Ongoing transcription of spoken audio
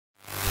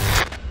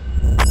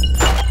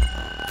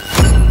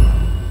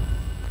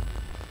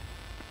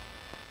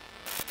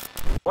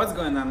What's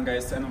going on,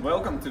 guys, and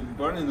welcome to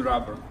Burning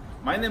Rubber.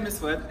 My name is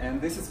Vlad and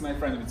this is my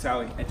friend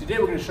Vitaly. And today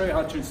we're going to show you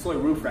how to install a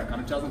roof rack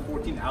on a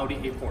 2014 Audi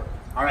A4.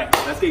 Alright,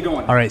 let's get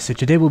going. Alright, so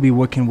today we'll be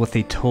working with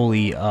a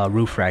Thule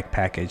roof rack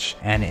package.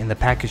 And in the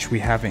package we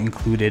have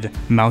included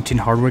mounting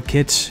hardware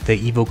kits, the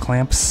Evo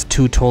clamps,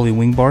 2 Thule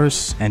wing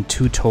bars, and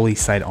 2 Thule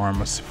side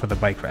arms for the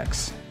bike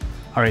racks.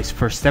 Alright, so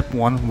for step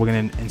 1, we're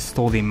going to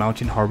install the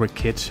mounting hardware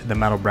kit, the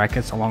metal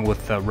brackets, along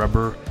with the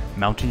rubber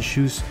mounting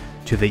shoes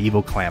to the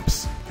Evo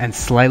clamps, and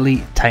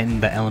slightly tighten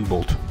the Allen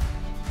bolt.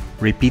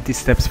 Repeat these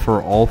steps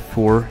for all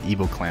 4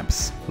 Evo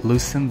clamps.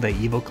 Loosen the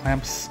Evo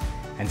clamps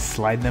and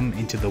slide them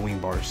into the wing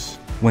bars.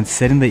 When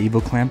setting the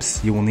Evo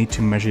clamps, you will need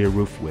to measure your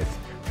roof width.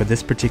 For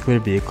this particular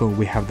vehicle,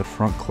 we have the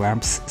front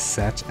clamps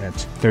set at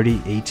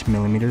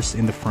 38mm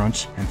in the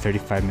front and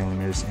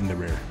 35mm in the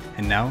rear.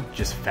 And now,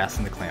 just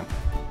fasten the clamp.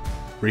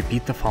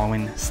 Repeat the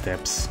following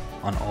steps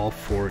on all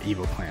 4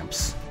 Evo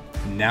clamps.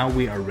 Now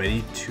we are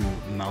ready to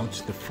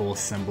mount the full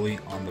assembly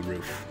on the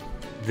roof.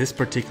 This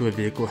particular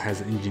vehicle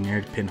has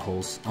engineered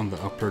pinholes on the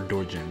upper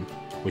door jamb,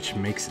 which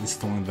makes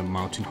installing the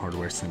mounting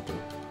hardware simple.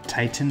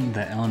 Tighten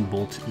the Allen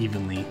bolt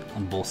evenly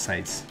on both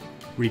sides.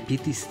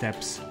 Repeat these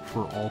steps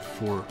for all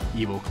 4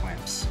 Evo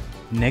clamps.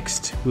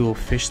 Next, we will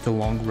fish the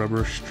long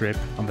rubber strip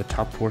on the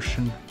top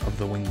portion of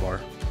the wing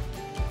bar.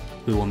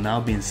 We will now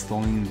be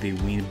installing the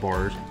wing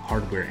bar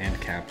hardware end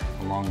cap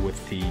along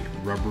with the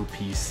rubber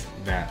piece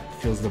that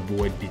fills the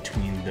void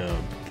between the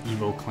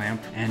Evo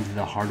clamp and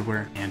the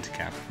hardware end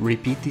cap.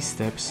 Repeat these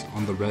steps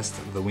on the rest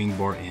of the wing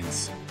bar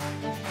ends.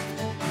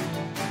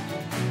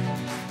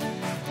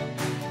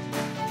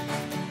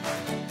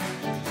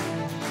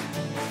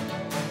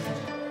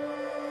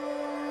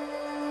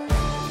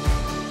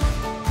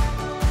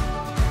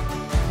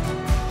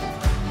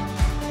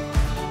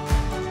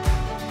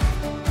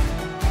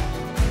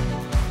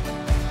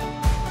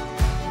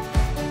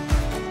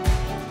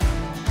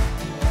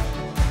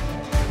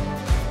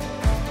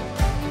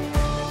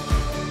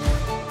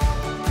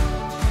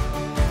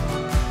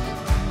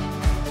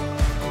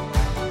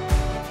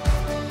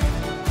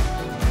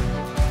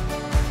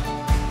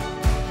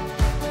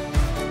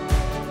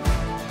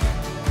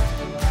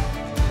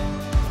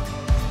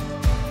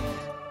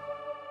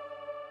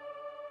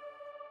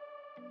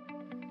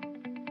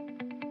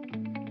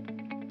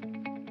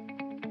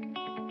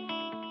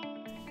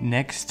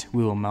 Next,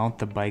 we will mount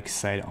the bike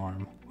side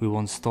arm. We will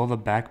install the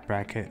back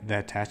bracket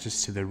that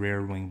attaches to the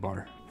rear wing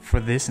bar. For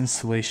this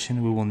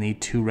installation, we will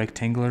need 2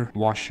 rectangular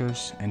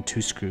washers and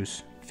 2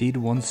 screws. Feed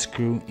 1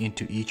 screw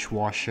into each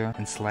washer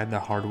and slide the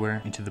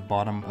hardware into the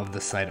bottom of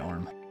the side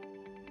arm.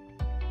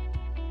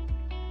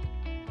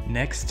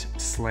 Next,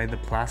 slide the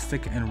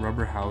plastic and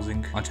rubber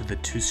housing onto the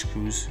 2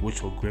 screws,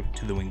 which will grip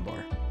to the wing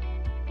bar.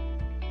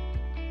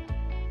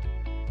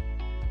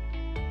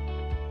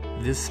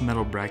 This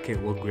metal bracket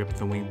will grip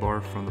the wing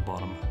bar from the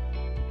bottom.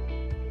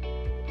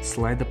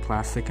 Slide the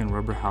plastic and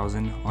rubber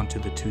housing onto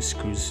the 2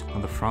 screws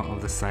on the front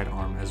of the side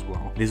arm as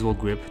well. These will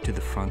grip to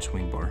the front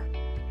wing bar.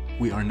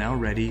 We are now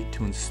ready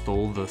to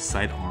install the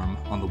side arm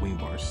on the wing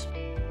bars.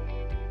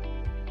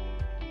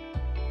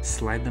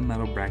 Slide the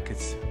metal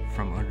brackets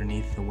from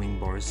underneath the wing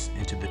bars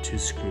into the 2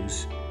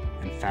 screws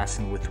and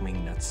fasten with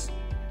wing nuts.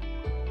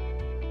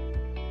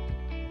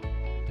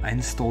 I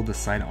installed the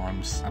side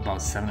arms about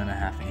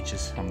 7.5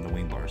 inches from the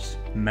wing bars.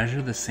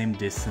 Measure the same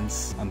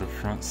distance on the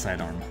front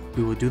side arm.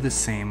 We will do the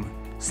same.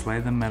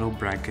 Slide the metal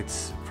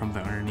brackets from the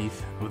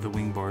underneath of the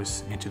wing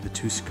bars into the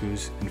 2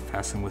 screws and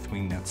fasten with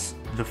wing nuts.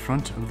 The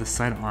front of the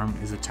side arm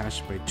is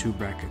attached by 2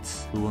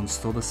 brackets. We will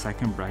install the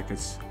second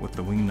brackets with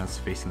the wing nuts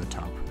facing the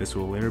top. This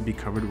will later be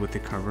covered with a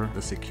cover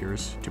that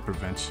secures to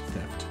prevent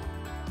theft.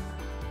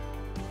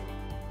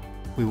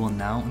 We will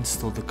now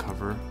install the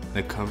cover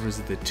that covers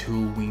the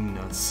 2 wing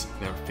nuts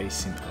that are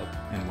facing up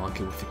and lock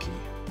it with a key.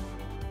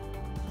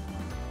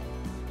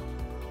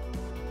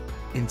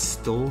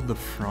 Install the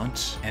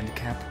front end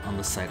cap on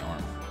the side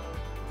arm.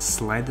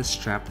 Slide the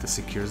strap that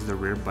secures the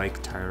rear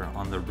bike tire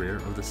on the rear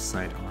of the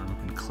side arm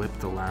and clip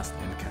the last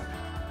end cap.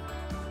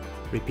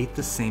 Repeat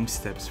the same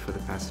steps for the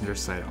passenger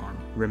side arm.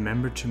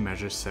 Remember to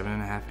measure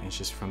 7.5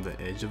 inches from the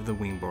edge of the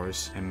wing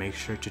bars and make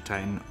sure to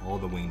tighten all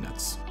the wing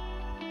nuts.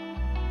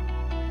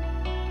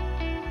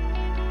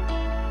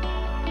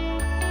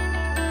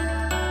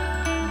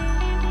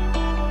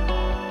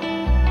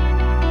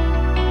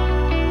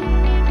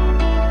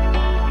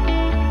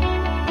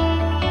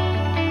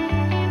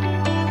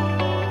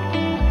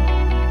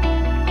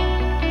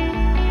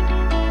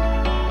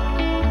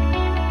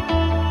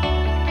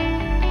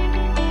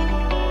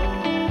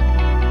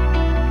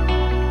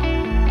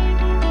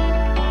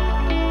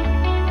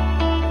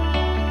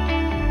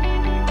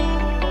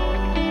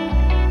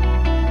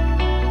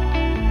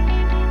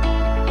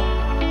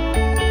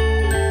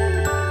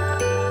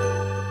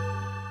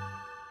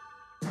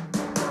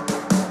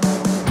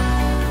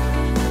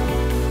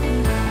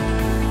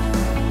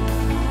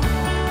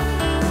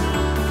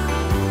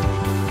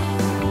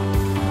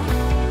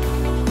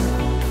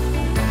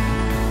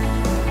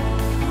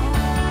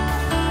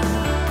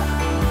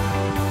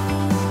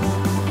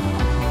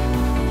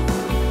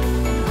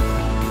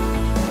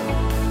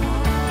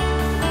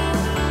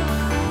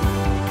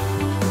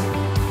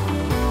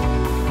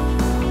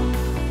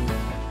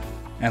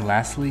 And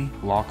lastly,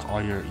 lock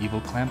all your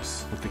Evo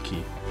clamps with the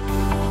key.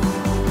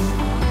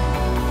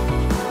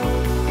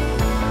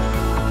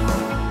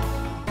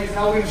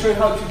 Now we're going to show you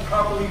how to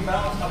properly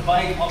mount a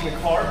bike on the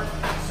car.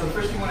 So the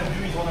first thing you want to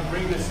do is you want to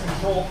bring this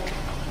control,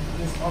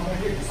 this arm right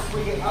here, just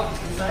swing it out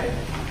to the side,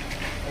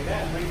 like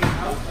that, bring it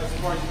out as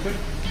far as you could.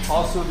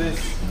 Also this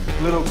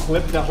little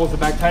clip that holds the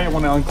back tire, you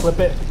want to unclip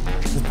it,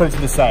 just put it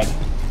to the side,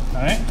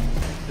 all right?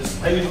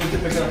 I usually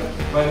pick it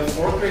up by the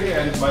fork right here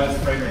and by the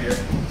spring right here.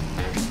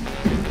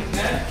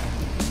 And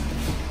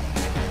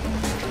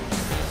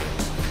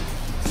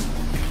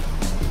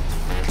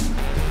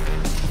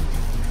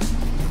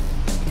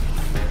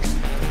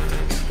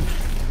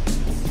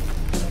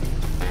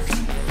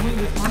swing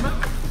this arm up.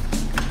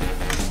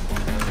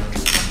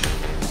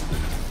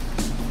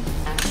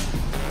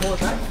 Pull it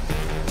back.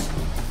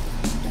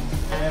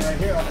 And then right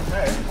here on the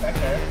tire, back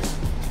tire.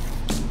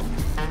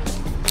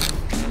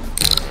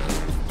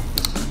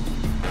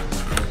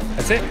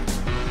 That's it.